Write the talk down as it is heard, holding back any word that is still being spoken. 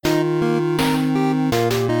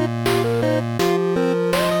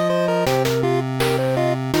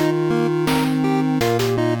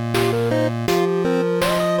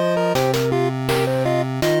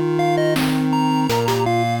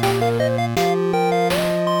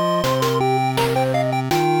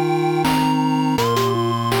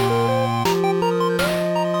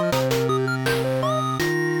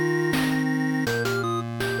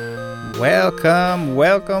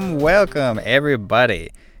welcome, everybody,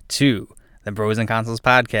 to the Bros and Consoles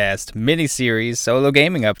Podcast mini-series solo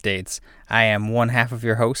gaming updates. I am one half of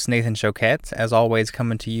your host, Nathan Choquette, as always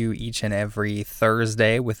coming to you each and every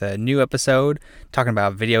Thursday with a new episode, talking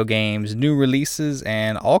about video games, new releases,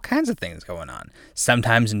 and all kinds of things going on.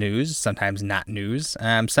 Sometimes news, sometimes not news.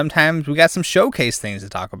 Sometimes we got some showcase things to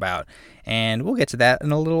talk about, and we'll get to that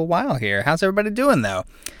in a little while here. How's everybody doing, though?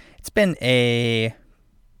 It's been a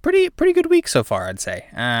pretty good week so far, I'd say.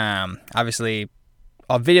 Obviously,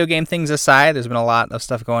 all video game things aside, there's been a lot of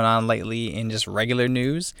stuff going on lately in just regular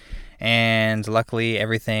news. And luckily,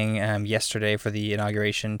 everything yesterday for the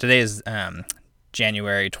inauguration. Today is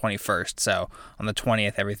January 21st, so on the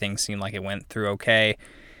 20th, everything seemed like it went through okay.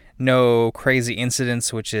 No crazy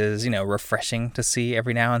incidents, which is, refreshing to see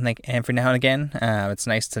every now and again. It's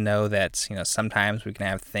nice to know that, sometimes we can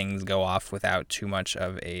have things go off without too much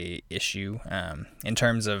of a issue in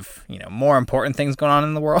terms of, more important things going on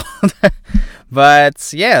in the world.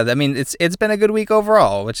 But yeah, I mean, it's been a good week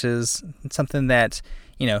overall, which is something that,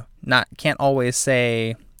 can't always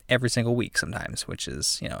say every single week sometimes, which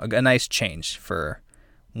is, a nice change for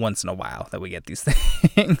once in a while that we get these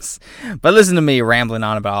things. But listen to me rambling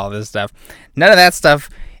on about all this stuff. None of that stuff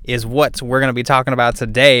is what we're going to be talking about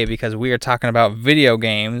today, because we are talking about video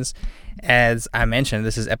games. As I mentioned,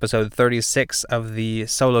 this is episode 36 of the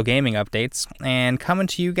solo gaming updates, and coming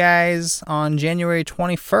to you guys on January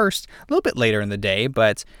 21st, a little bit later in the day,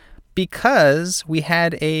 but because we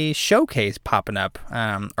had a showcase popping up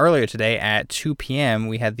earlier today at 2 p.m.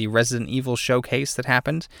 We had the Resident Evil showcase that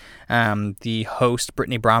happened. The host,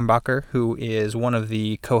 Brittany Brombacher, who is one of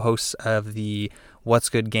the co-hosts of the What's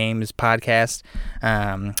Good Games podcast,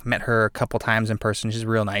 met her a couple times in person. She's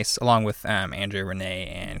real nice, along with Andrea Renee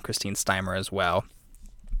and Christine Steimer as well.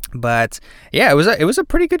 But yeah, it was a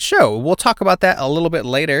pretty good show. We'll talk about that a little bit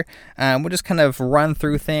later. We'll just kind of run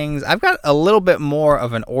through things. I've got a little bit more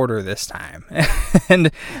of an order this time,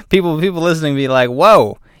 and people listening be like,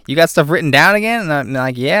 "Whoa, you got stuff written down again?" And I'm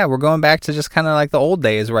like, "Yeah, we're going back to just kind of like the old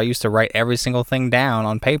days where I used to write every single thing down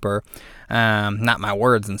on paper, not my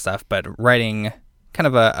words and stuff, but writing kind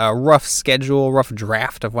of a rough schedule, rough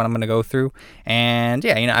draft of what I'm going to go through." And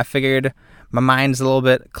yeah, I figured my mind's a little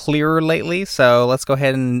bit clearer lately, so let's go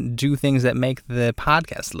ahead and do things that make the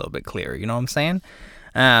podcast a little bit clearer, you know what I'm saying?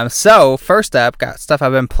 So, first up, got stuff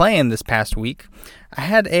I've been playing this past week. I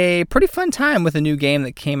had a pretty fun time with a new game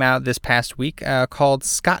that came out this past week called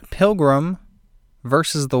Scott Pilgrim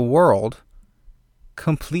vs. the World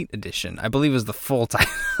Complete Edition, I believe is the full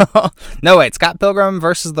title. No, wait, Scott Pilgrim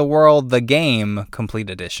vs. the World, the Game Complete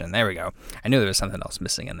Edition. There we go. I knew there was something else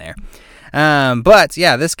missing in there. But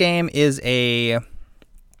yeah, this game is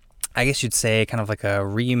I guess you'd say kind of like a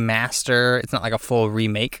remaster. It's not like a full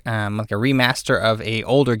remake, like a remaster of a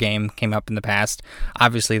older game came up in the past.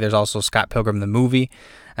 Obviously, there's also Scott Pilgrim the movie,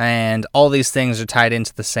 and all these things are tied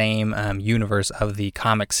into the same universe of the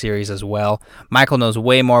comic series as well. Michael knows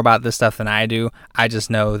way more about this stuff than I do. I just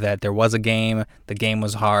know that there was a game, the game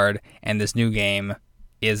was hard, and this new game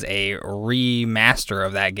is a remaster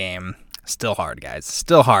of that game. Still hard, guys.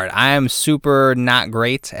 Still hard. I am super not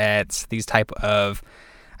great at these type of,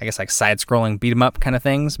 I guess, like side-scrolling beat-em-up kind of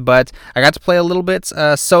things, but I got to play a little bit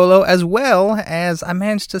solo, as well as I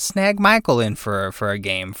managed to snag Michael in for a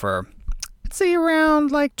game for, let's say,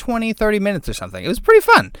 around like 20-30 minutes or something. It was pretty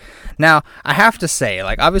fun. Now, I have to say,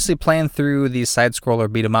 like, obviously playing through these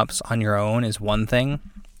side-scroller beat-em-ups on your own is one thing.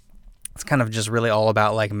 It's kind of just really all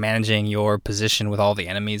about, like, managing your position with all the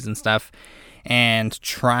enemies and stuff, and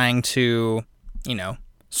trying to,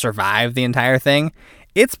 survive the entire thing.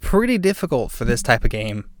 It's pretty difficult for this type of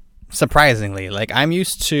game, surprisingly. Like, I'm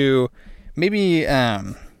used to maybe,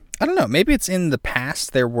 I don't know, maybe it's in the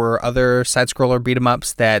past there were other side-scroller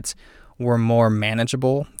beat-em-ups that were more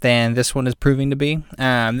manageable than this one is proving to be.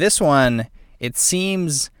 This one, it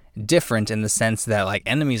seems different in the sense that, like,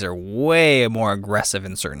 enemies are way more aggressive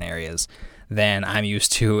in certain areas than I'm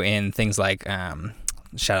used to in things like,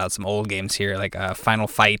 shout out some old games here, like Final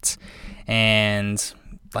Fight and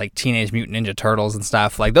like Teenage Mutant Ninja Turtles and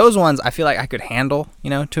stuff. Like, those ones I feel like I could handle,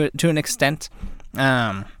 to an extent.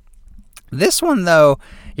 This one, though,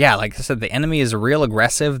 yeah, like I said, the enemy is real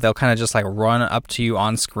aggressive. They'll kind of just like run up to you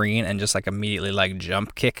on screen and just like immediately like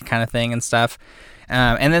jump kick kind of thing and stuff.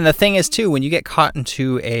 And then the thing is, too, when you get caught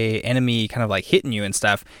into a enemy kind of like hitting you and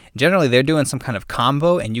stuff, generally they're doing some kind of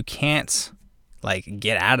combo and you can't like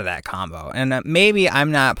get out of that combo. And maybe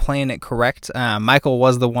I'm not playing it correct. Michael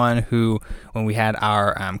was the one who, when we had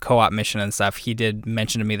our co-op mission and stuff, he did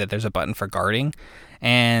mention to me that there's a button for guarding,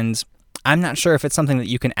 and I'm not sure if it's something that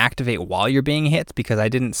you can activate while you're being hit, because I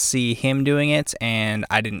didn't see him doing it and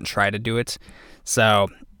I didn't try to do it. So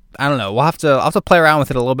I don't know. I'll have to play around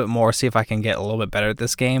with it a little bit more, see if I can get a little bit better at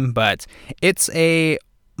this game. But it's a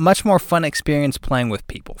much more fun experience playing with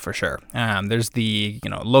people for sure. There's the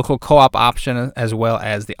local co-op option as well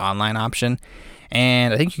as the online option,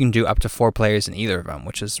 and I think you can do up to 4 players in either of them,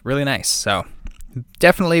 which is really nice. So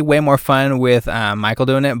definitely way more fun with Michael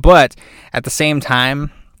doing it. But at the same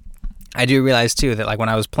time, I do realize too that like when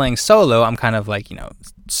I was playing solo, I'm kind of like,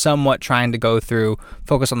 somewhat trying to go through,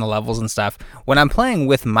 focus on the levels and stuff. When I'm playing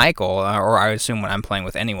with Michael, or I assume when I'm playing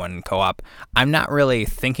with anyone in co-op, I'm not really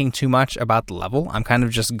thinking too much about the level. I'm kind of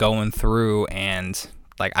just going through, and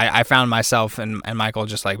like I found myself and Michael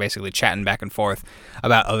just like basically chatting back and forth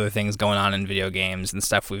about other things going on in video games and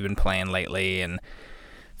stuff we've been playing lately, and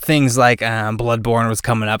things like Bloodborne was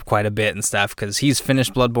coming up quite a bit and stuff because he's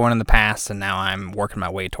finished Bloodborne in the past and now I'm working my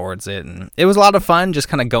way towards it, and it was a lot of fun just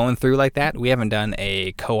kind of going through like that. We haven't done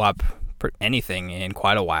a co-op anything in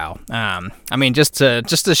quite a while. I mean, just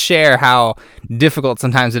to share how difficult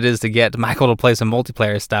sometimes it is to get Michael to play some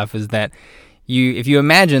multiplayer stuff is that if you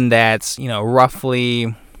imagine that roughly,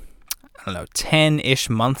 I don't know, 10-ish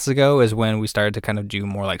months ago is when we started to kind of do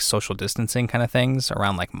more like social distancing kind of things,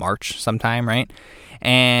 around like March sometime, right?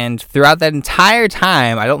 And throughout that entire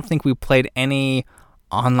time, I don't think we played any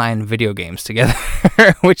online video games together,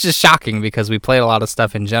 which is shocking because we played a lot of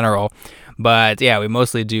stuff in general. But yeah, we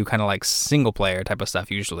mostly do kind of like single player type of stuff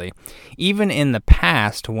usually. Even in the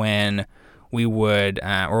past when we would,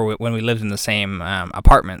 or when we lived in the same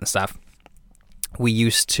apartment and stuff, we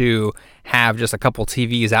used to have just a couple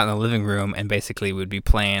TVs out in the living room, and basically we'd be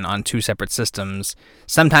playing on 2 separate systems,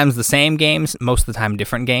 sometimes the same games, most of the time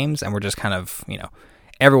different games, and we're just kind of,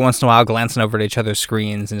 every once in a while glancing over at each other's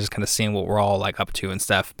screens and just kind of seeing what we're all like up to and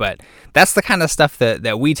stuff. But that's the kind of stuff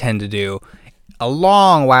that we tend to do. A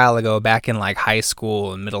long while ago, back in like high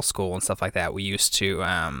school and middle school and stuff like that, we used to,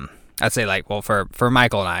 I'd say like, well, for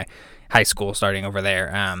Michael and I, high school starting over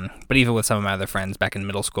there, but even with some of my other friends back in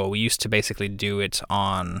middle school, we used to basically do it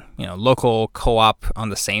on local co-op on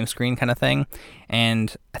the same screen kind of thing.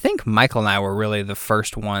 And I think Michael and I were really the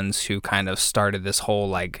first ones who kind of started this whole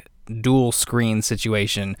like dual screen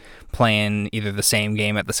situation, playing either the same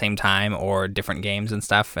game at the same time or different games and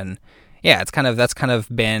stuff. And yeah, that's kind of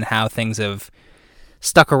been how things have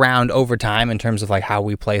stuck around over time in terms of like how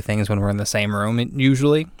we play things when we're in the same room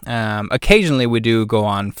usually. Occasionally we do go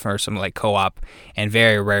on for some like co-op, and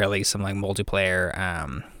very rarely some like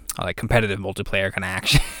multiplayer, like competitive multiplayer kind of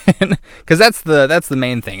action, because that's the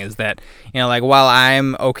main thing is that like while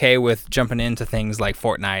I'm okay with jumping into things like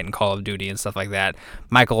Fortnite and Call of Duty and stuff like that,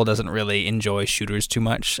 Michael doesn't really enjoy shooters too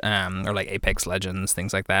much, or like Apex Legends,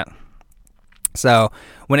 things like that. So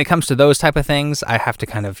when it comes to those type of things, I have to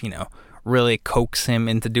kind of really coax him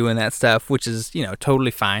into doing that stuff, which is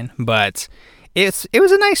totally fine, but it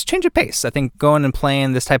was a nice change of pace. I think going and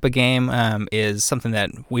playing this type of game is something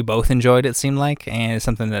that we both enjoyed, it seemed like, and it's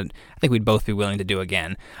something that I think we'd both be willing to do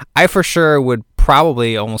again. I for sure would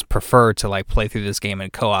probably almost prefer to like play through this game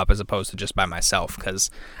in co-op as opposed to just by myself,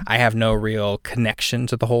 because I have no real connection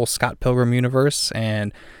to the whole Scott Pilgrim universe,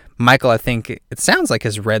 and Michael, I think it sounds like,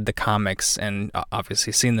 has read the comics and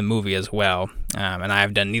obviously seen the movie as well, and I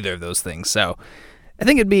have done neither of those things. So I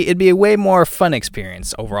think it'd be a way more fun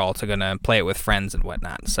experience overall to gonna play it with friends and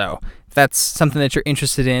whatnot. So if that's something that you're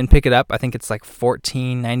interested in, pick it up. I think it's like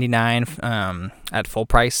 $14.99 at full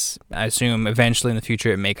price. I assume eventually in the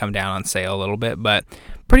future it may come down on sale a little bit, but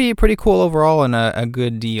pretty cool overall, and a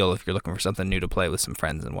good deal if you're looking for something new to play with some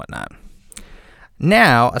friends and whatnot.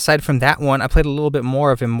 Now, aside from that one, I played a little bit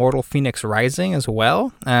more of Immortal Phoenix Rising as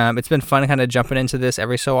well. It's been fun kind of jumping into this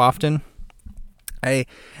every so often. I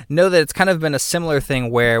know that it's kind of been a similar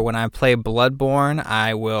thing where when I play Bloodborne,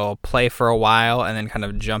 I will play for a while and then kind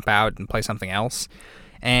of jump out and play something else.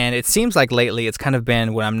 And it seems like lately it's kind of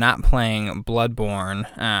been when I'm not playing Bloodborne,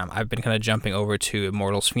 I've been kind of jumping over to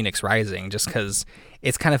Immortals Phoenix Rising just because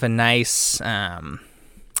it's kind of a nice,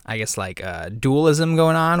 I guess, like dualism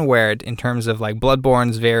going on, where in terms of like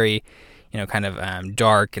Bloodborne's very, kind of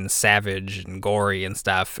dark and savage and gory and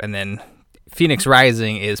stuff, and then Phoenix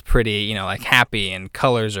Rising is pretty, like happy, and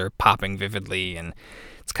colors are popping vividly, and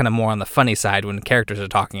it's kind of more on the funny side when characters are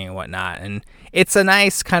talking and whatnot, and it's a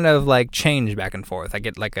nice kind of like change back and forth. I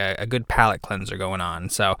get like a good palate cleanser going on,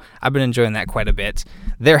 so I've been enjoying that quite a bit.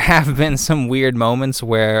 There have been some weird moments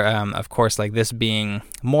where, of course, like this being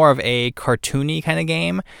more of a cartoony kind of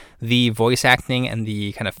game, the voice acting and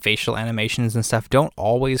the kind of facial animations and stuff don't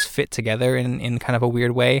always fit together in kind of a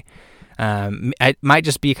weird way. It might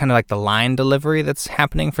just be kind of like the line delivery that's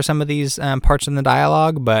happening for some of these parts in the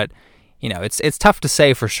dialogue, but it's tough to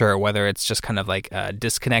say for sure whether it's just kind of like a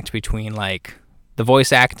disconnect between like the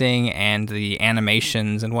voice acting and the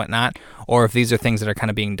animations and whatnot, or if these are things that are kind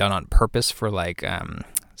of being done on purpose for like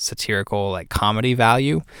satirical like comedy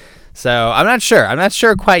value. So I'm not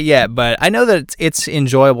sure quite yet, but I know that it's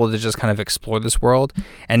enjoyable to just kind of explore this world.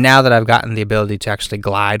 And now that I've gotten the ability to actually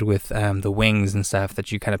glide with the wings and stuff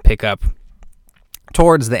that you kind of pick up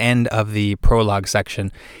towards the end of the prologue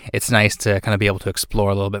section, it's nice to kind of be able to explore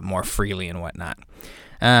a little bit more freely and whatnot.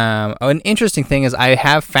 An interesting thing is I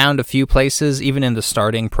have found a few places, even in the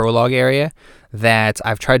starting prologue area, that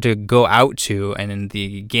I've tried to go out to, and in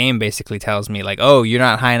the game basically tells me like, oh, you're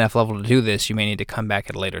not high enough level to do this, you may need to come back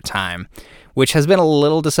at a later time, which has been a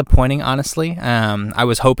little disappointing, honestly. I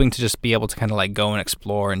was hoping to just be able to kind of like go and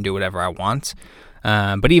explore and do whatever I want.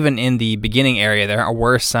 But even in the beginning area, there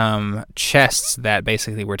were some chests that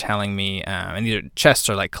basically were telling me, and these chests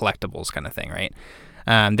are like collectibles kind of thing, right?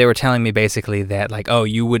 They were telling me basically that like, oh,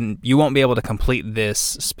 you won't be able to complete this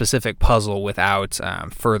specific puzzle without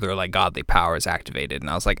further like godly powers activated. And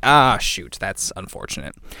I was like, shoot, that's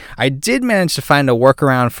unfortunate. I did manage to find a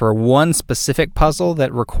workaround for one specific puzzle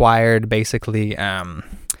that required basically a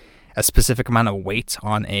specific amount of weight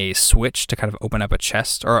on a switch to kind of open up a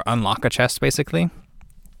chest or unlock a chest basically.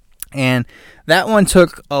 And that one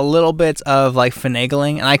took a little bit of like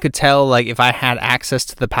finagling, and I could tell like if I had access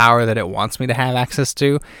to the power that it wants me to have access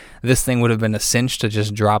to, this thing would have been a cinch to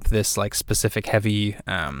just drop this like specific heavy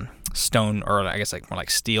stone, or I guess like more like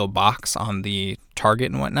steel box on the target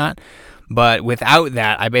and whatnot. But without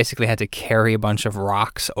that, I basically had to carry a bunch of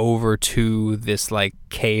rocks over to this like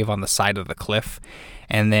cave on the side of the cliff,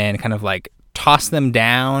 and then kind of like toss them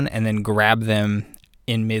down and then grab them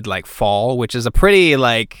in mid like fall, which is a pretty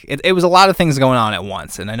like it was a lot of things going on at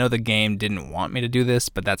once, and I know the game didn't want me to do this,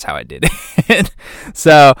 but that's how I did it.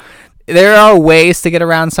 So there are ways to get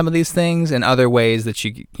around some of these things, and other ways that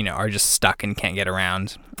you know are just stuck and can't get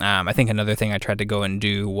around. I think another thing I tried to go and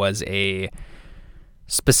do was a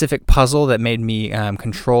specific puzzle that made me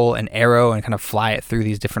control an arrow and kind of fly it through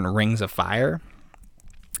these different rings of fire.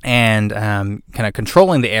 And kind of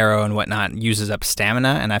controlling the arrow and whatnot uses up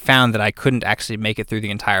stamina, and I found that I couldn't actually make it through the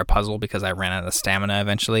entire puzzle because I ran out of stamina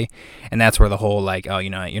eventually, and that's where the whole like, oh, you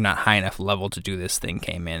know, you're not high enough level to do this thing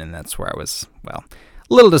came in, and that's where I was, well,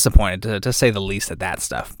 a little disappointed to say the least at that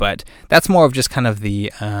stuff. But that's more of just kind of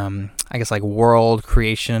the I guess like world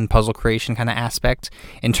creation, puzzle creation kind of aspect.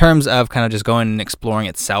 In terms of kind of just going and exploring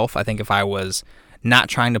itself, I think if I was not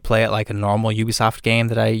trying to play it like a normal Ubisoft game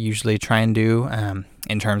that I usually try and do,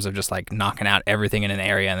 in terms of just like knocking out everything in an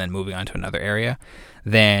area and then moving on to another area,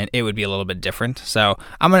 then it would be a little bit different. So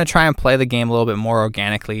I'm going to try and play the game a little bit more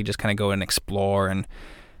organically, just kind of go and explore and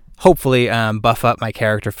hopefully buff up my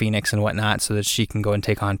character Phoenix and whatnot so that she can go and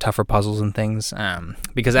take on tougher puzzles and things,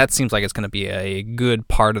 because that seems like it's going to be a good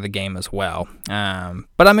part of the game as well.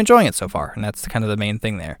 But I'm enjoying it so far, and that's kind of the main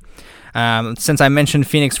thing there. Since I mentioned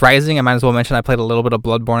Phoenix Rising, I might as well mention I played a little bit of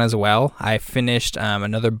Bloodborne as well. I finished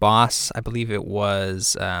another boss. I believe it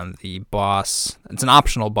was the boss. It's an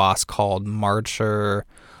optional boss called Martyr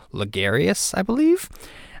Ligarius, I believe.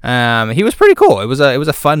 He was pretty cool. It was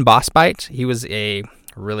a fun boss fight. He was a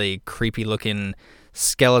really creepy looking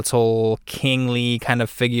skeletal kingly kind of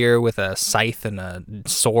figure with a scythe and a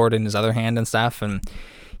sword in his other hand and stuff, and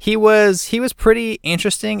he was pretty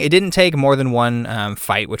interesting. It didn't take more than one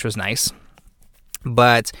fight, which was nice.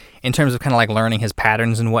 But in terms of kind of like learning his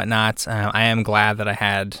patterns and whatnot, I am glad that I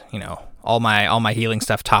had, you know, all my healing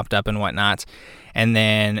stuff topped up and whatnot. And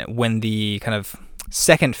then when the kind of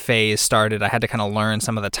second phase started, I had to kind of learn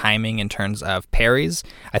some of the timing in terms of parries.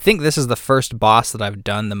 I think this is the first boss that I've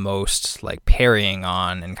done the most like parrying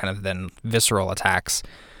on, and kind of then visceral attacks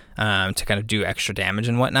to kind of do extra damage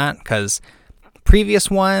and whatnot, because previous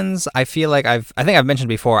ones, I feel like I think I've mentioned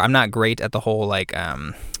before, I'm not great at the whole like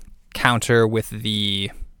counter with the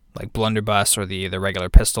like blunderbuss or the regular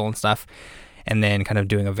pistol and stuff, and then kind of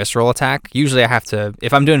doing a visceral attack. Usually I have to,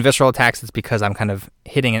 if I'm doing visceral attacks, it's because I'm kind of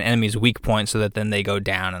hitting an enemy's weak point so that then they go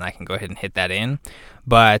down and I can go ahead and hit that in.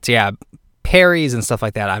 But yeah, parries and stuff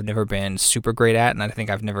like that I've never been super great at, and I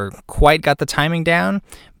think I've never quite got the timing down.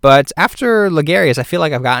 But after Ligarius, I feel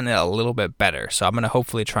like I've gotten it a little bit better, so I'm going to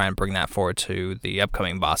hopefully try and bring that forward to the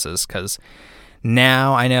upcoming bosses, because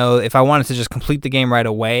now I know if I wanted to just complete the game right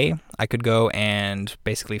away, I could go and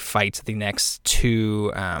basically fight the next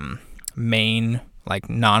two main like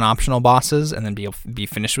non-optional bosses and then be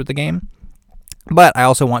finished with the game. But I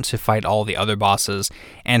also want to fight all the other bosses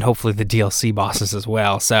and hopefully the DLC bosses as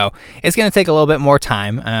well. So it's going to take a little bit more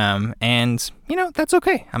time, and you know, that's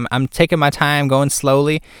okay. I'm taking my time, going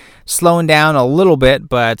slowly, slowing down a little bit,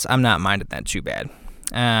 but I'm not minding that too bad.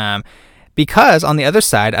 because on the other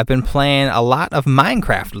side, I've been playing a lot of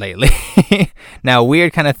Minecraft lately. Now,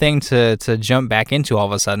 weird kind of thing to jump back into all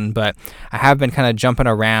of a sudden, but I have been kind of jumping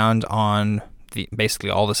around on basically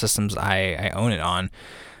all the systems I own it on.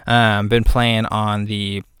 Been playing on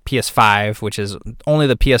the PS5, which is only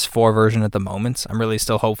the PS4 version at the moment. I'm really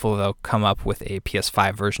still hopeful they'll come up with a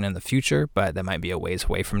PS5 version in the future, but that might be a ways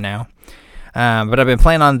away from now. But I've been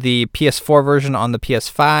playing on the PS4 version on the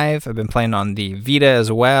PS5. I've been playing on the Vita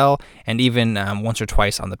as well, and even once or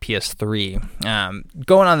twice on the PS3.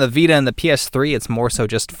 Going on the Vita and the PS3, it's more so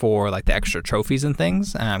just for like the extra trophies and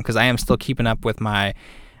things, because I am still keeping up with my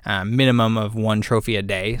minimum of 1 trophy a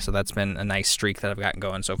day, so that's been a nice streak that I've gotten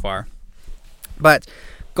going so far. But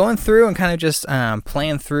going through and kind of just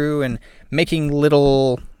playing through and making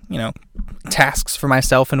little, tasks for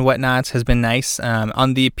myself and whatnot has been nice.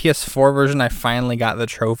 On the PS4 version, I finally got the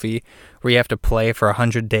trophy where you have to play for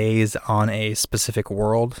 100 days on a specific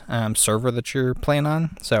world server that you're playing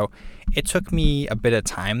on. So it took me a bit of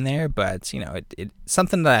time there, but it's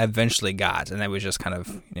something that I eventually got, and I was just kind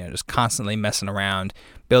of just constantly messing around,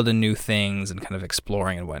 building new things, and kind of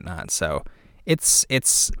exploring and whatnot. So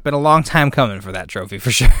it's been a long time coming for that trophy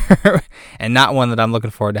for sure, and not one that I'm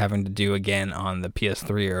looking forward to having to do again on the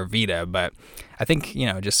PS3 or Vita. But I think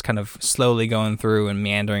just kind of slowly going through and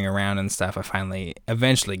meandering around and stuff, I finally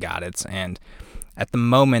eventually got it. And at the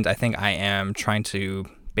moment, I think I am trying to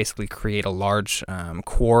basically create a large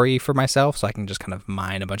quarry for myself, so I can just kind of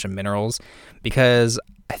mine a bunch of minerals, because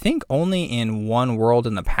I think only in one world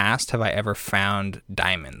in the past have I ever found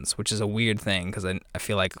diamonds, which is a weird thing, because I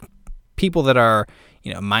feel like people that are,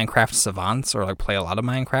 Minecraft savants or like play a lot of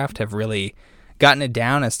Minecraft have really gotten it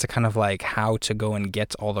down as to kind of like how to go and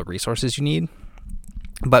get all the resources you need.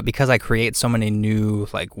 But because I create so many new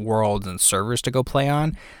like worlds and servers to go play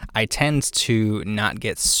on, I tend to not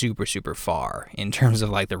get super, super far in terms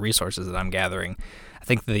of like the resources that I'm gathering. I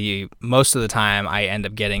think most of the time I end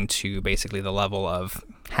up getting to basically the level of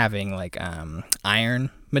having like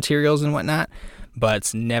iron materials and whatnot, but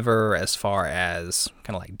it's never as far as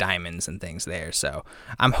kind of like diamonds and things there. So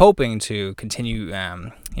I'm hoping to continue,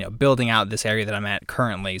 building out this area that I'm at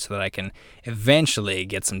currently, so that I can eventually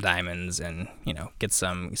get some diamonds and get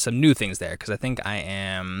some new things there. Because I think I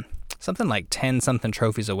am something like 10 something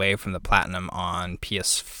trophies away from the platinum on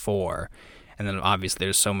PS4, and then obviously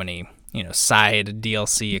there's so many side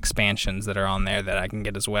DLC expansions that are on there that I can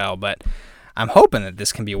get as well. But I'm hoping that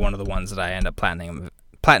this can be one of the ones that I end up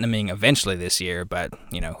platinuming eventually this year, but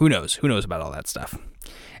who knows about all that stuff.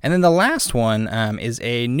 And then the last one is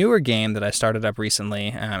a newer game that I started up recently.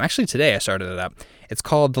 Actually today I started it up. It's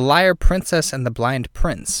called The Liar Princess and the Blind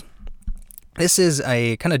Prince. This is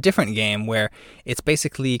a kind of different game where it's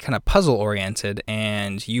basically kind of puzzle oriented,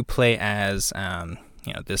 and you play as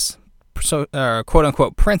this quote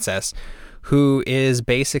unquote princess, who is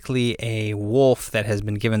basically a wolf that has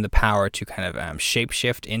been given the power to kind of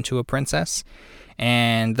shapeshift into a princess.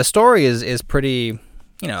 And the story is pretty,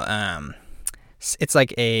 it's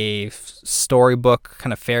like a storybook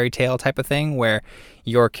kind of fairy tale type of thing, where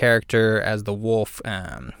your character as the wolf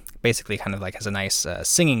basically kind of like has a nice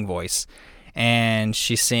singing voice, and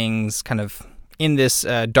she sings kind of in this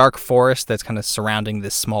dark forest that's kind of surrounding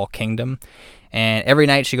this small kingdom. And every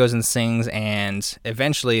night she goes and sings, and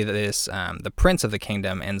eventually the prince of the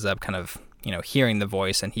kingdom ends up kind of hearing the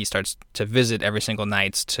voice, and he starts to visit every single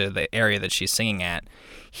night to the area that she's singing at.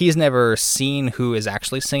 He's never seen who is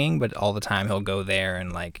actually singing, but all the time he'll go there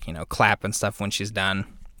and clap and stuff when she's done.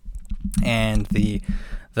 And the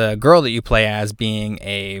girl that you play as, being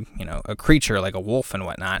a creature like a wolf and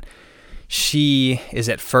whatnot, she is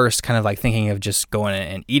at first kind of like thinking of just going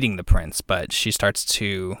and eating the prince, but she starts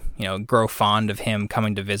to, grow fond of him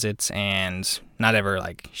coming to visit, and not ever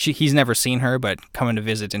he's never seen her, but coming to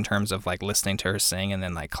visit in terms of like listening to her sing and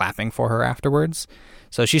then like clapping for her afterwards.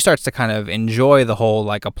 So she starts to kind of enjoy the whole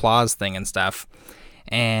like applause thing and stuff.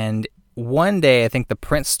 And one day I think the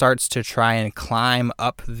prince starts to try and climb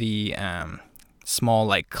up the small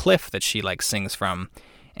like cliff that she like sings from,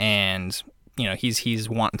 and he's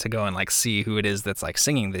wanting to go and like see who it is that's like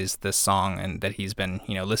singing this song and that he's been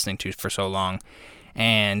listening to for so long.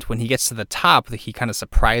 And when he gets to the top, he kind of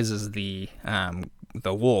surprises the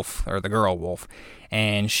wolf, or the girl wolf,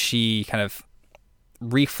 and she kind of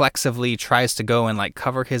reflexively tries to go and like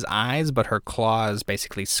cover his eyes, but her claws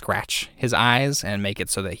basically scratch his eyes and make it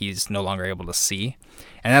so that he's no longer able to see.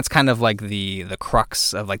 And that's kind of like the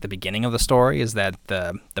crux of like the beginning of the story, is that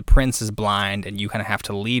the prince is blind, and you kind of have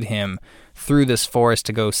to lead him through this forest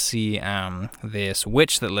to go see this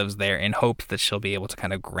witch that lives there, in hopes that she'll be able to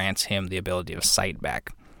kind of grant him the ability of sight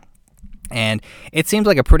back. And it seems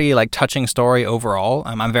like a pretty like touching story overall.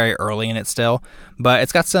 I'm very early in it still, but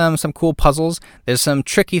it's got some cool puzzles. There's some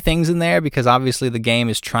tricky things in there because obviously the game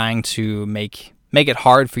is trying to make it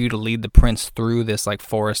hard for you to lead the prince through this like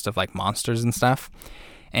forest of like monsters and stuff.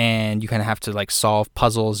 And you kind of have to like solve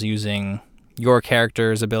puzzles using your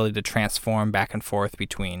character's ability to transform back and forth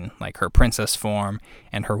between like her princess form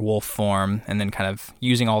and her wolf form, and then kind of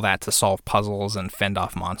using all that to solve puzzles and fend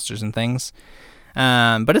off monsters and things.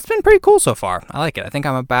 But it's been pretty cool so far. I like it. I think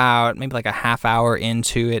I'm about maybe like a half hour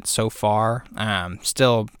into it so far.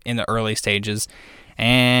 Still in the early stages.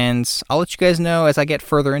 And I'll let you guys know as I get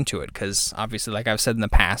further into it, because obviously, like I've said in the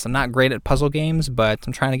past, I'm not great at puzzle games, but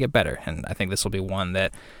I'm trying to get better. And I think this will be one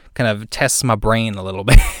that kind of tests my brain a little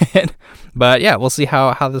bit. But yeah, we'll see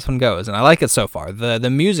how this one goes. And I like it so far. The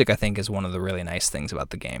music, I think, is one of the really nice things about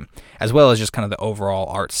the game, as well as just kind of the overall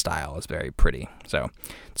art style is very pretty. So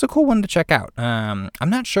it's a cool one to check out. I'm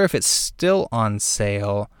not sure if it's still on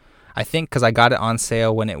sale. I think because I got it on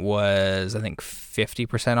sale when it was, I think,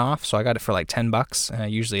 50% off. So I got it for like $10.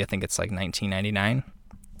 Usually I think it's like $19.99.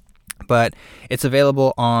 But it's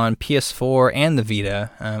available on PS4 and the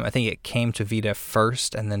Vita. I think it came to Vita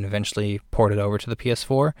first and then eventually ported over to the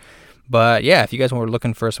PS4. But yeah, if you guys were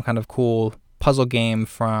looking for some kind of cool puzzle game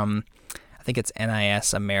from, I think it's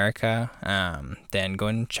NIS America, then go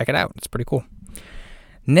and check it out. It's pretty cool.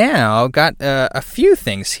 Now, got a few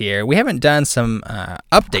things here. We haven't done some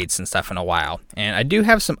updates and stuff in a while, and I do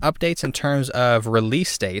have some updates in terms of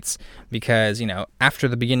release dates because, after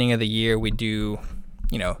the beginning of the year, we do,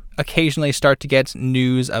 occasionally start to get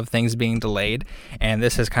news of things being delayed, and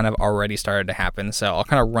this has kind of already started to happen, so I'll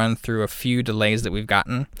kind of run through a few delays that we've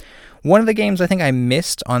gotten. One of the games I think I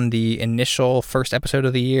missed on the initial first episode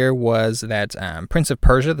of the year was that Prince of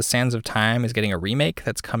Persia: The Sands of Time is getting a remake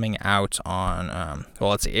that's coming out on,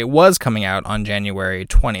 it was coming out on January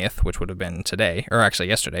 20th, which would have been today, or actually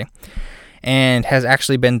yesterday, and has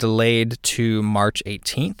actually been delayed to March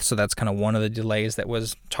 18th, so that's kind of one of the delays that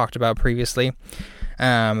was talked about previously.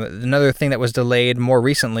 Another thing that was delayed more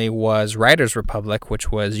recently was Riders Republic,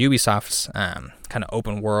 which was Ubisoft's kind of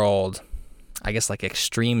open world, I guess, like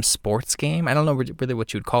extreme sports game. I don't know really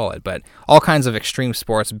what you'd call it, but all kinds of extreme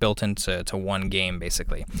sports built into one game,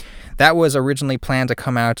 basically. That was originally planned to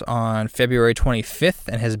come out on February 25th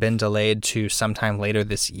and has been delayed to sometime later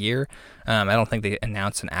this year. I don't think they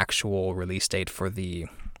announced an actual release date for the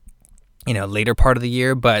later part of the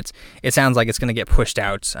year, but it sounds like it's going to get pushed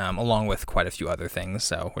out along with quite a few other things.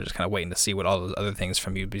 So we're just kind of waiting to see what all those other things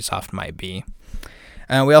from Ubisoft might be.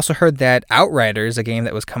 We also heard that Outriders, a game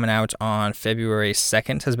that was coming out on February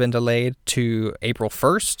 2nd, has been delayed to April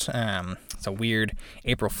 1st. It's a weird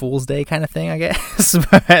April Fool's Day kind of thing, I guess,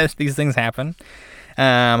 but these things happen.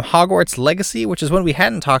 Hogwarts Legacy, which is one we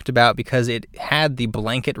hadn't talked about because it had the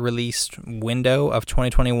blanket release window of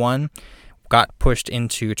 2021, got pushed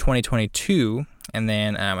into 2022, and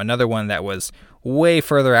then another one that was way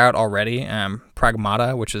further out already,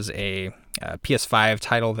 Pragmata, which is a PS5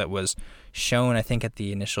 title that was shown, I think, at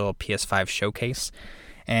the initial PS5 showcase.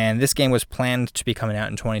 And this game was planned to be coming out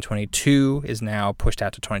in 2022, is now pushed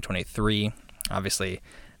out to 2023. Obviously,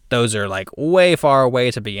 those are like way far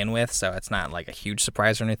away to begin with, so it's not like a huge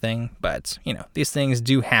surprise or anything. But, these things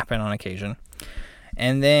do happen on occasion.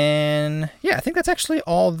 And then, yeah, I think that's actually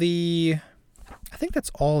all the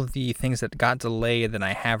things that got delayed that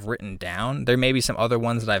I have written down. There may be some other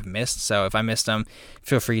ones that I've missed, so if I missed them,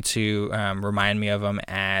 feel free to remind me of them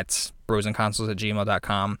at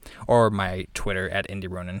brosandconsoles@gmail.com or my Twitter at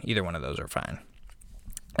IndieRonin. Either one of those are fine.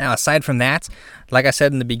 Now, aside from that, like I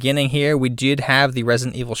said in the beginning here, we did have the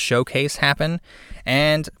Resident Evil Showcase happen,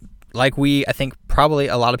 and like I think probably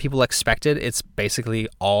a lot of people expected, it's basically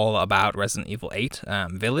all about Resident Evil 8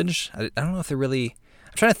 Village. I don't know if they're really...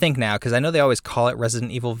 I'm trying to think now, because I know they always call it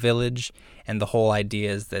Resident Evil Village, and the whole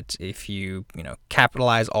idea is that if you,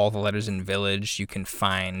 capitalize all the letters in Village, you can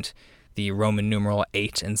find the Roman numeral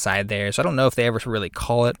 8 inside there. So I don't know if they ever really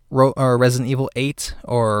call it Resident Evil 8,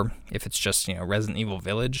 or if it's just, Resident Evil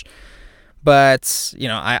Village. But,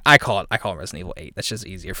 I call it Resident Evil 8. That's just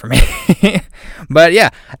easier for me. But yeah,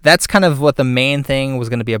 that's kind of what the main thing was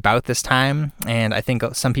going to be about this time, and I think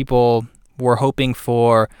some people were hoping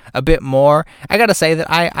for a bit more. I gotta say that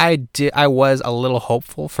I was a little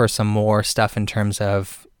hopeful for some more stuff in terms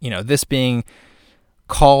of, this being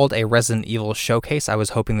called a Resident Evil showcase. I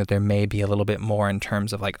was hoping that there may be a little bit more in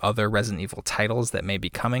terms of like other Resident Evil titles that may be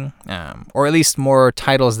coming, or at least more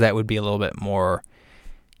titles that would be a little bit more,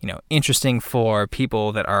 interesting for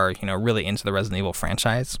people that are, really into the Resident Evil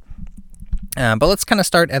franchise. But let's kind of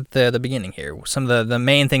start at the beginning here. Some of the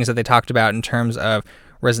main things that they talked about in terms of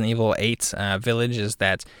Resident Evil 8 Village is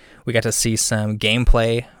that we got to see some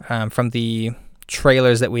gameplay from the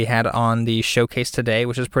trailers that we had on the showcase today,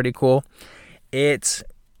 which is pretty cool. It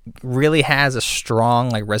really has a strong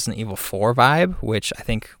like Resident Evil 4 vibe, which I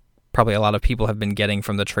think probably a lot of people have been getting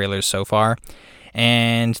from the trailers so far.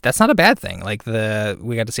 And that's not a bad thing. Like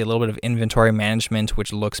we got to see a little bit of inventory management,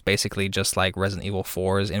 which looks basically just like Resident Evil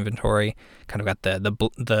 4's inventory. Kind of got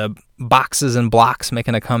the boxes and blocks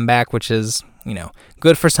making a comeback, which is,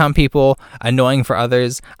 good for some people, annoying for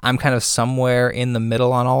others. I'm kind of somewhere in the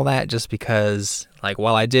middle on all that, just because like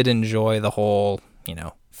while I did enjoy the whole,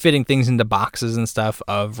 fitting things into boxes and stuff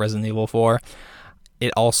of Resident Evil 4,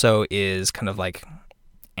 it also is kind of like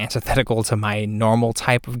antithetical to my normal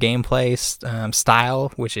type of gameplay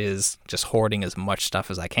style, which is just hoarding as much stuff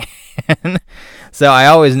as I can. So I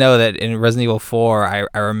always know that in Resident Evil 4,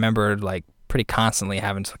 I remembered like pretty constantly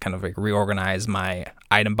having to kind of like reorganize my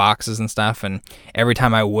item boxes and stuff, and every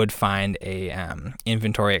time I would find a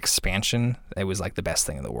inventory expansion, it was like the best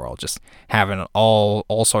thing in the world, just having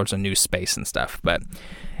all sorts of new space and stuff. But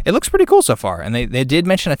it looks pretty cool so far, and they did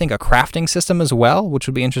mention, I think, a crafting system as well, which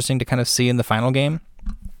would be interesting to kind of see in the final game.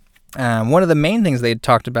 One of the main things they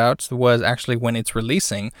talked about was actually when it's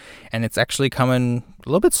releasing, and it's actually coming a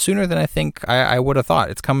little bit sooner than I think I would have thought.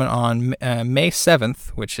 It's coming on May 7th,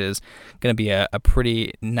 which is going to be a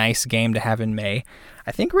pretty nice game to have in May.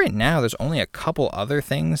 I think right now there's only a couple other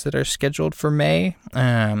things that are scheduled for May.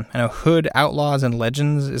 I know Hood, Outlaws, and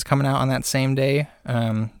Legends is coming out on that same day,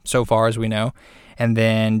 so far as we know, and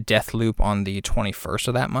then Deathloop on the 21st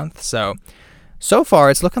of that month. So far,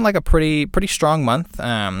 it's looking like a pretty strong month.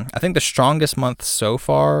 I think the strongest month so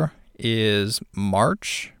far is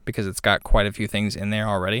March, because it's got quite a few things in there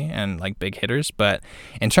already and like big hitters. But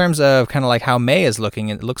in terms of kind of like how May is looking,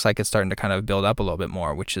 it looks like it's starting to kind of build up a little bit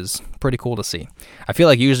more, which is pretty cool to see. I feel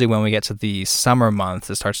like usually when we get to the summer months,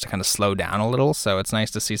 it starts to kind of slow down a little. So it's nice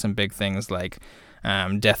to see some big things like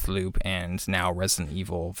Deathloop and now Resident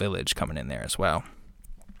Evil Village coming in there as well.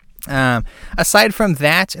 Aside from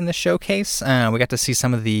that, in the showcase, we got to see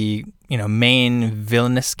some of the main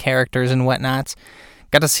villainous characters and whatnot.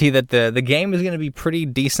 Got to see that the game is going to be pretty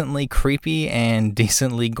decently creepy and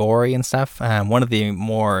decently gory and stuff. One of the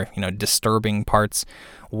more disturbing parts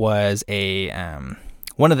was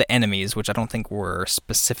one of the enemies, which I don't think were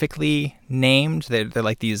specifically named. They're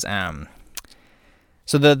like these.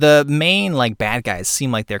 So the main like bad guys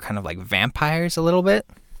seem like they're kind of like vampires a little bit.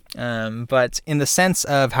 But in the sense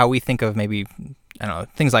of how we think of maybe, I don't know,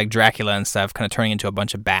 things like Dracula and stuff kind of turning into a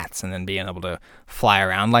bunch of bats and then being able to fly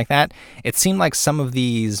around like that, it seemed like some of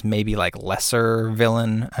these maybe like lesser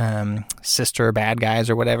villain sister bad guys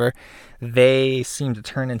or whatever, they seem to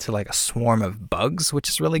turn into like a swarm of bugs, which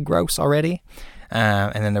is really gross already.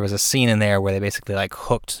 And then there was a scene in there where they basically like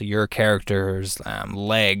hooked your character's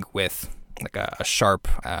leg with like a sharp,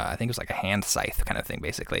 I think it was like a hand scythe kind of thing,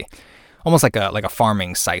 basically. Almost like a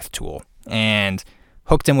farming scythe tool, and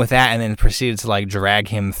hooked him with that, and then proceeded to like drag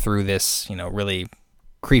him through this, really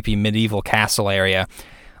creepy medieval castle area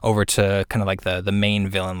over to kind of like the main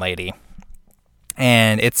villain lady.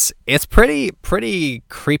 And it's pretty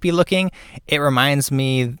creepy looking. It reminds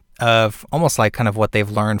me of almost like kind of what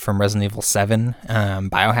they've learned from Resident Evil 7,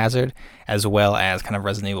 Biohazard, as well as kind of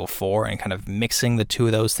Resident Evil 4, and kind of mixing the two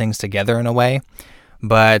of those things together in a way.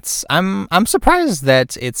 But I'm surprised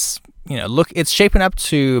that it's it's shaping up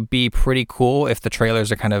to be pretty cool if the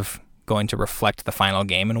trailers are kind of going to reflect the final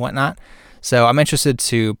game and whatnot. So I'm interested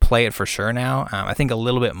to play it for sure now. I think a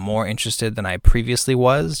little bit more interested than I previously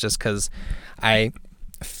was, just because I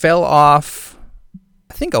fell off,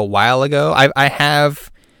 I think a while ago. I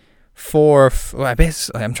have I'm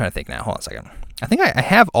trying to think now. Hold on a second. I think I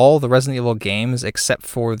have all the Resident Evil games except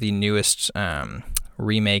for the newest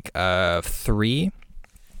remake of 3.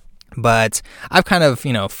 But I've kind of,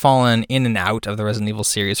 fallen in and out of the Resident Evil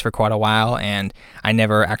series for quite a while, and I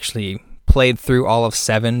never actually played through all of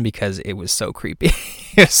 7 because it was so creepy.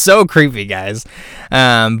 It was so creepy, guys.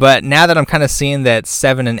 But now that I'm kind of seeing that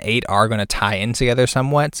 7 and 8 are going to tie in together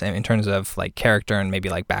somewhat in terms of like character and maybe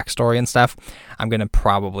like backstory and stuff, I'm going to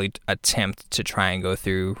probably attempt to try and go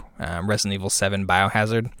through Resident Evil 7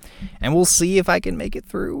 Biohazard, and we'll see if I can make it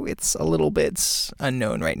through. It's a little bit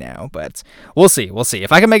unknown right now, but we'll see.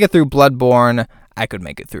 If I can make it through Bloodborne, I could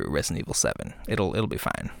make it through Resident Evil 7. It'll be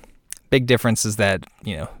fine. Big difference is that,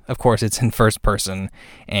 of course it's in first person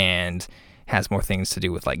and has more things to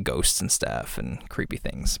do with like ghosts and stuff and creepy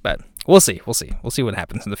things. But we'll see what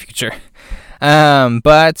happens in the future.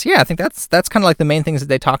 But yeah, I think that's kind of like the main things that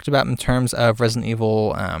they talked about in terms of Resident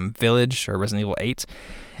Evil Village or Resident Evil 8.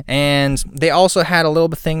 And they also had a little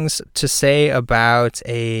bit of things to say about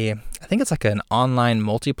I think it's like an online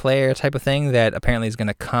multiplayer type of thing that apparently is going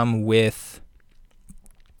to come with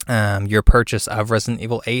your purchase of Resident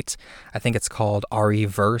Evil 8. I think it's called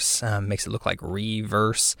RE-verse. Makes it look like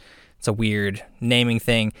Reverse. It's a weird naming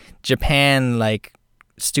thing. Japan, like,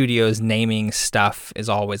 studios naming stuff is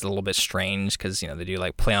always a little bit strange because, you know, they do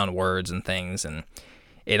like play on words and things, and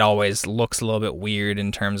it always looks a little bit weird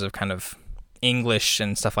in terms of kind of English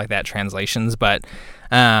and stuff like that translations. But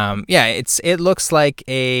it looks like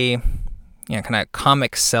a, you know, kind of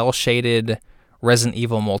comic cell shaded Resident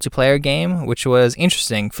Evil multiplayer game, which was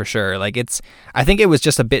interesting for sure. Like, I think it was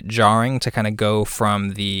just a bit jarring to kind of go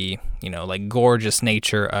from the, you know, like gorgeous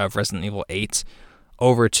nature of Resident Evil 8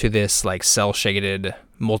 over to this like cell shaded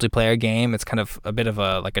multiplayer game. It's kind of a bit of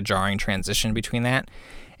a jarring transition between that,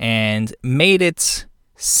 and made it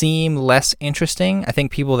seem less interesting. I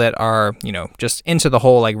think people that are, you know, just into the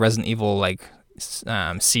whole like Resident Evil like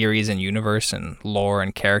series and universe and lore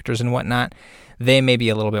and characters and whatnot, they may be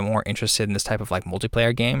a little bit more interested in this type of like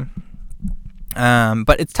multiplayer game.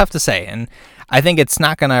 But it's tough to say, and I think it's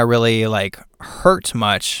not gonna really like hurt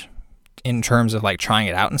much in terms of like trying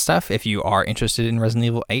it out and stuff if you are interested in Resident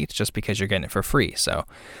Evil 8, just because you're getting it for free. So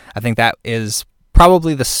I think that is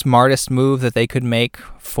probably the smartest move that they could make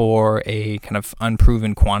for a kind of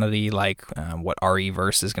unproven quantity like what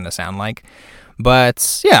RE-verse is going to sound like.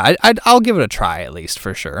 But yeah, I'll give it a try at least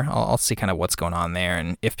for sure. I'll see kind of what's going on there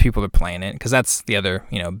and if people are playing it, because that's the other,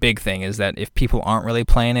 you know, big thing is that if people aren't really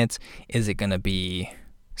playing it, is it going to be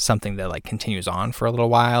something that like continues on for a little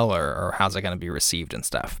while, or how's it going to be received and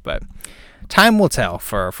stuff? But time will tell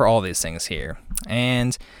for all these things here.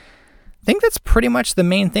 And I think that's pretty much the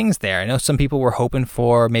main things there. I know some people were hoping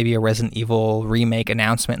for maybe a Resident Evil remake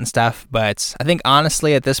announcement and stuff, but I think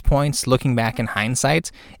honestly at this point, looking back in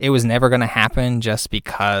hindsight, it was never going to happen just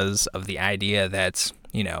because of the idea that,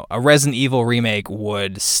 you know, a Resident Evil remake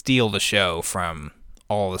would steal the show from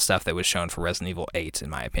all the stuff that was shown for Resident Evil 8, in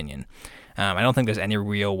my opinion. I don't think there's any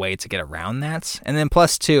real way to get around that. And then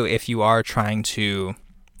plus two, if you are trying to,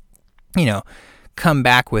 you know, come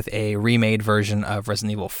back with a remade version of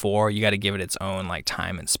Resident Evil 4, you got to give it its own like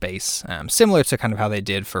time and space, similar to kind of how they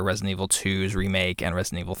did for Resident Evil 2's remake and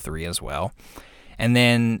Resident Evil 3 as well. And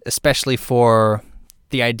then especially for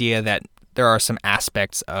the idea that there are some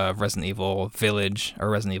aspects of Resident Evil Village or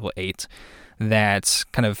Resident Evil 8 that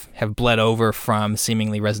kind of have bled over from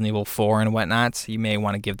seemingly Resident Evil 4 and whatnot, you may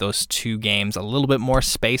want to give those two games a little bit more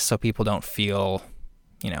space so people don't feel,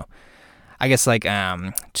 you know, I guess like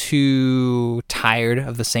too tired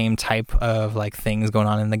of the same type of like things going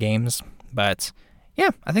on in the games. But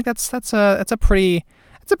yeah, I think that's a pretty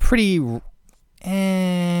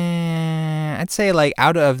I'd say like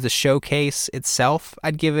out of the showcase itself,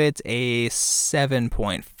 I'd give it a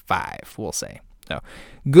 7.5, we'll say. So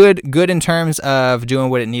good in terms of doing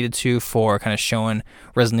what it needed to for kind of showing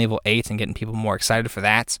Resident Evil 8 and getting people more excited for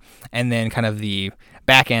that. And then kind of the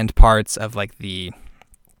back end parts of like the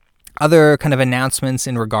other kind of announcements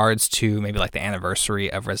in regards to maybe like the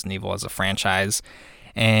anniversary of Resident Evil as a franchise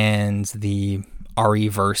and the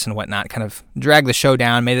RE-verse and whatnot kind of dragged the show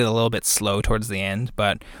down, made it a little bit slow towards the end,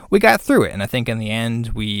 but we got through it. And I think in the end,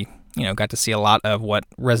 we, you know, got to see a lot of what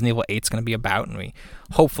Resident Evil 8 is going to be about, and we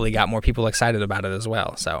hopefully got more people excited about it as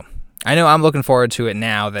well. So I know I'm looking forward to it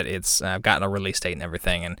now that it's gotten a release date and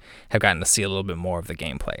everything and have gotten to see a little bit more of the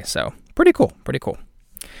gameplay. So pretty cool.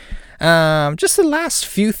 Just the last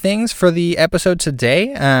few things for the episode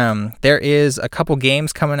today. There is a couple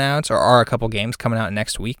games coming out, or are a couple games coming out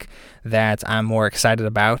next week that I'm more excited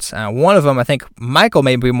about. One of them, I think Michael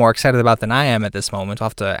may be more excited about than I am at this moment. I'll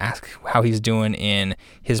have to ask how he's doing in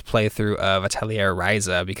his playthrough of Atelier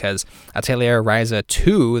Ryza, because Atelier Ryza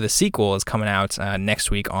 2, the sequel, is coming out next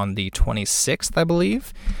week on the 26th, I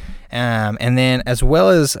believe. And then as well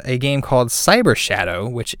as a game called Cyber Shadow,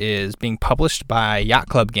 which is being published by Yacht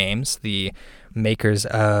Club Games, the makers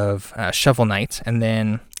of Shovel Knight. And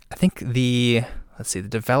then I think the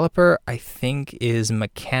developer I think is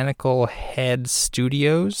Mechanical Head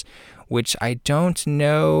Studios, which I don't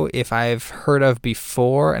know if I've heard of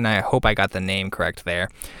before, and I hope I got the name correct there.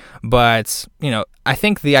 But, you know, I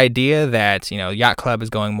think the idea that, you know, Yacht Club is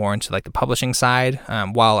going more into like the publishing side,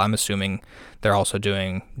 while I'm assuming they're also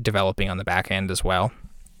developing on the back end as well.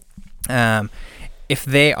 If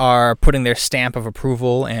they are putting their stamp of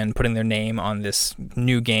approval and putting their name on this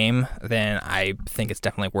new game, then I think it's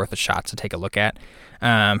definitely worth a shot to take a look at.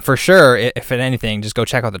 For sure, if at anything, just go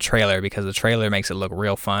check out the trailer, because the trailer makes it look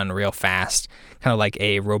real fun, real fast, kind of like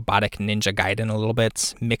a robotic Ninja Gaiden a little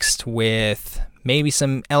bit, mixed with maybe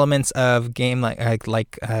some elements of game like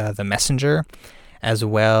The Messenger. as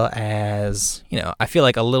well as, I feel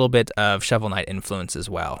like a little bit of Shovel Knight influence as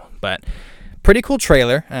well. But pretty cool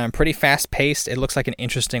trailer, pretty fast-paced. It looks like an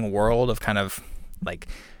interesting world of kind of like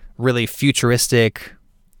really futuristic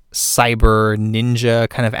cyber ninja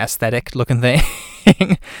kind of aesthetic looking thing.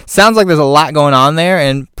 Sounds like there's a lot going on there,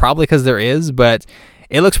 and probably because there is, but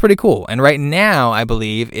it looks pretty cool. And right now, I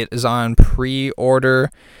believe it is on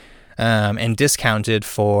pre-order and discounted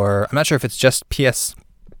for, I'm not sure if it's just PlayStation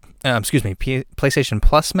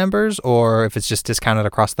Plus members or if it's just discounted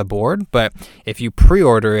across the board. But if you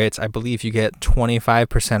pre-order it, I believe you get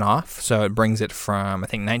 25% off. So it brings it from, I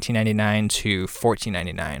think, $19.99 to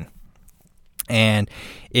 $14.99. And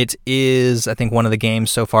it is, I think, one of the games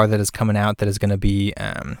so far that is coming out that is going to be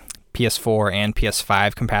PS4 and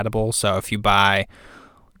PS5 compatible. So if you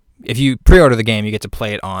pre-order the game, you get to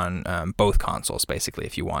play it on both consoles, basically,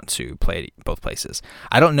 if you want to play it both places.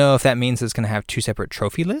 I don't know if that means it's going to have 2 separate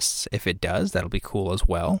trophy lists. If it does, that'll be cool as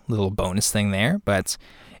well. Little bonus thing there. But,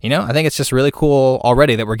 I think it's just really cool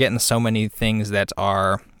already that we're getting so many things that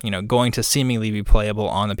are, going to seemingly be playable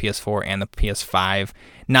on the PS4 and the PS5,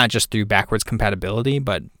 not just through backwards compatibility,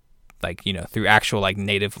 but through actual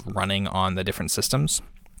native running on the different systems.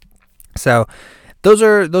 So those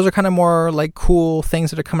are kind of more cool things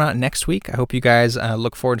that are coming out next week. I hope you guys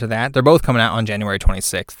look forward to that. They're both coming out on January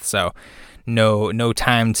 26th, so no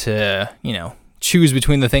time to choose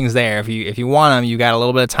between the things there. If you want them, you got a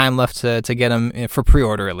little bit of time left to get them for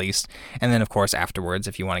pre-order at least, and then of course afterwards,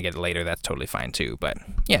 if you want to get it later, that's totally fine too. But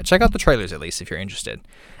yeah, check out the trailers at least if you're interested.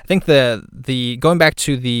 I think the going back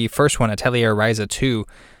to the first one, Atelier Ryza 2.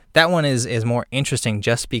 That one is more interesting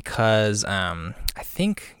just because I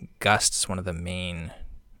think Gust is one of the main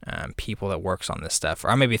people that works on this stuff. Or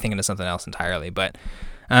I may be thinking of something else entirely. But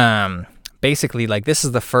basically, this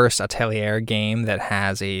is the first Atelier game that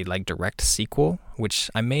has a direct sequel,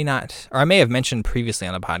 which I may have mentioned previously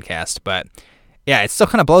on the podcast. But yeah, it still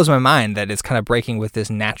kind of blows my mind that it's kind of breaking with this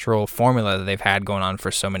natural formula that they've had going on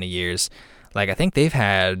for so many years. I think they've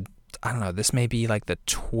had, I don't know, this may be the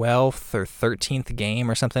 12th or 13th game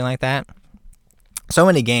or something like that. So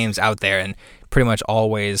many games out there, and pretty much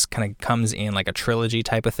always kind of comes in a trilogy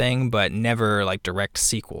type of thing, but never direct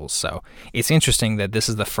sequels. So it's interesting that this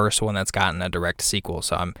is the first one that's gotten a direct sequel.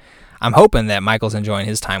 So I'm hoping that Michael's enjoying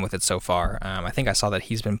his time with it so far. I think I saw that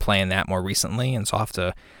he's been playing that more recently, and so I'll have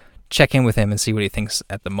to check in with him and see what he thinks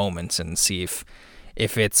at the moment and see if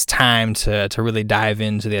it's time to really dive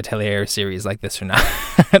into the Atelier series like this or not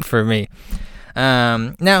for me.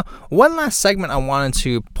 Now, one last segment I wanted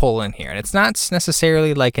to pull in here, and it's not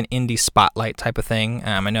necessarily an indie spotlight type of thing.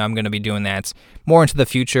 I know I'm going to be doing that more into the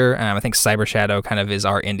future. I think Cyber Shadow kind of is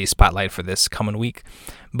our indie spotlight for this coming week.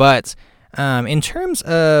 But in terms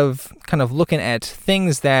of kind of looking at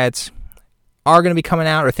things that are going to be coming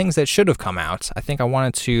out or things that should have come out, I think I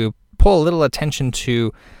wanted to pull a little attention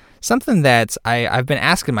to something that I've been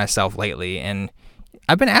asking myself lately, and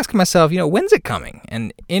I've been asking myself, when's it coming?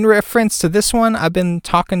 And in reference to this one, I've been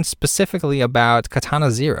talking specifically about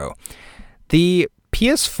Katana Zero. The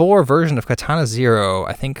PS4 version of Katana Zero,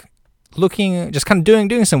 I think, just kind of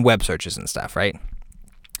doing some web searches and stuff, right?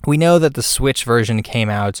 We know that the Switch version came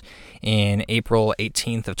out in April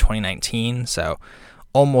 18th of 2019, so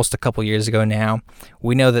almost a couple years ago now.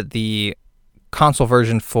 We know that the console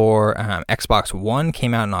version for Xbox One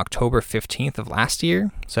came out on October 15th of last year,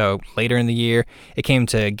 so later in the year. It came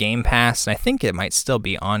to Game Pass, and I think it might still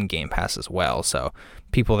be on Game Pass as well, so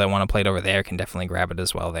people that want to play it over there can definitely grab it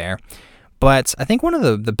as well there. But I think one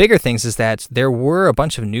of the bigger things is that there were a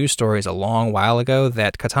bunch of news stories a long while ago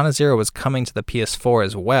that Katana Zero was coming to the PS4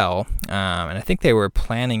 as well, and I think they were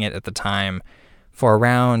planning it at the time for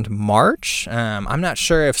around March. I'm not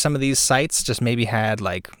sure if some of these sites just maybe had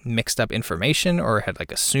mixed up information or had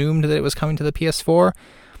assumed that it was coming to the PS4.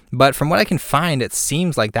 But from what I can find, it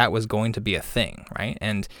seems like that was going to be a thing, right?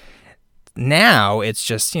 And now it's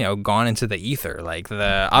just, gone into the ether.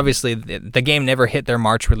 Obviously the game never hit their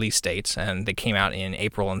March release date, and they came out in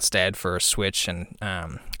April instead for Switch and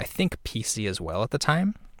I think PC as well at the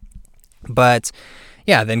time. But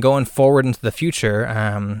yeah, then going forward into the future,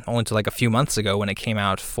 only to a few months ago when it came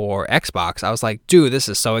out for Xbox, I was like, dude, this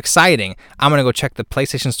is so exciting. I'm going to go check the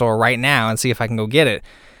PlayStation Store right now and see if I can go get it,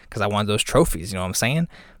 because I wanted those trophies, you know what I'm saying?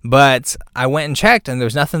 But I went and checked, and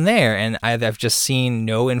there's nothing there, and I've just seen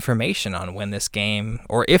no information on when this game,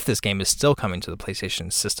 or if this game is still coming to the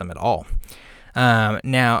PlayStation system at all.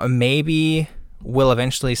 Now, maybe we'll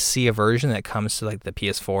eventually see a version that comes to the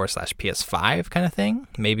PS4/PS5 kind of thing.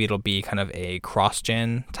 Maybe it'll be kind of a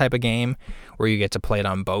cross-gen type of game where you get to play it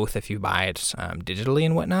on both if you buy it digitally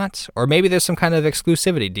and whatnot. Or maybe there's some kind of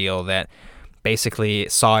exclusivity deal that basically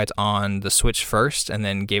saw it on the Switch first and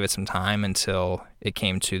then gave it some time until it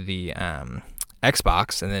came to the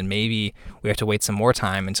Xbox, and then maybe we have to wait some more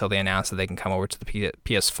time until they announce that they can come over to the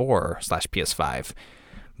PS4/PS5.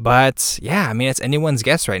 But yeah, I mean, it's anyone's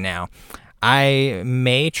guess right now. I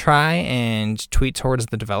may try and tweet towards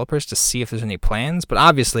the developers to see if there's any plans, but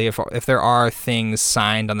obviously if there are things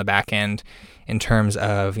signed on the back end in terms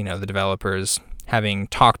of, you know, the developers having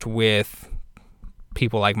talked with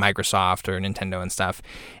people like Microsoft or Nintendo and stuff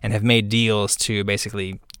and have made deals to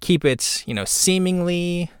basically keep it, you know,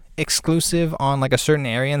 seemingly exclusive on like a certain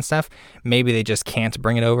area and stuff, maybe they just can't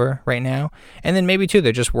bring it over right now. And then maybe too,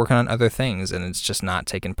 they're just working on other things and it's just not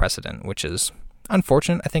taking precedent, which is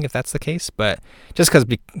unfortunate, I think, if that's the case. But just because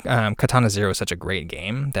Katana Zero is such a great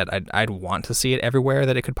game that I'd want to see it everywhere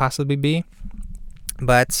that it could possibly be.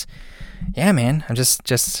 But yeah, man, I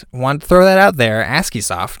just want to throw that out there.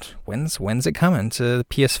 ASCIIsoft, when's it coming to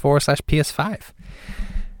PS4/PS5?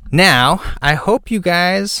 Now, I hope you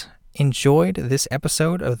guys enjoyed this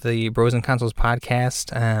episode of the Bros and Consoles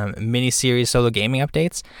podcast mini-series solo gaming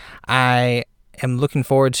updates. I am looking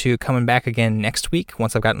forward to coming back again next week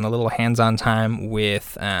once I've gotten a little hands-on time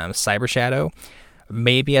with Cyber Shadow.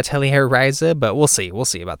 Maybe a Telltale, but we'll see. We'll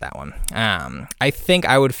see about that one. I think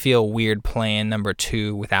I would feel weird playing number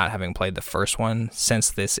 2 without having played the first one, since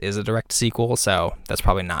this is a direct sequel, so that's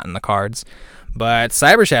probably not in the cards. But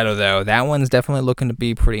Cyber Shadow, though, that one's definitely looking to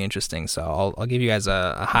be pretty interesting, so I'll give you guys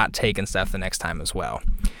a hot take and stuff the next time as well.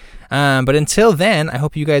 But until then, I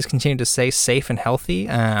hope you guys continue to stay safe and healthy.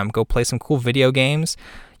 Go play some cool video games.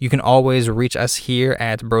 You can always reach us here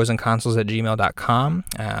at brosandconsoles@gmail.com.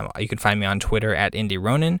 You can find me on Twitter at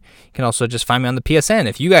IndieRonin. You can also just find me on the PSN.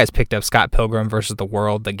 If you guys picked up Scott Pilgrim vs. the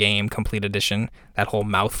World, the game, complete edition, that whole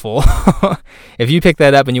mouthful. If you pick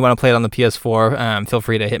that up and you want to play it on the PS4, feel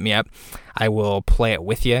free to hit me up. I will play it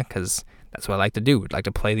with you because that's what I like to do. I'd like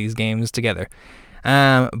to play these games together.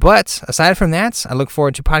 But aside from that, I look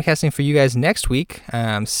forward to podcasting for you guys next week.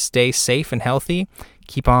 Stay safe and healthy.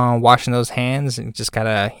 Keep on washing those hands and just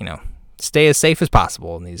gotta, stay as safe as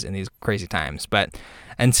possible in these crazy times. But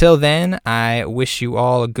until then, I wish you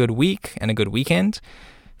all a good week and a good weekend.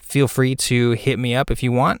 Feel free to hit me up if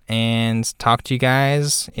you want and talk to you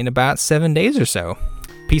guys in about 7 days or so.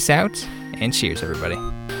 Peace out and cheers,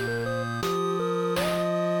 everybody.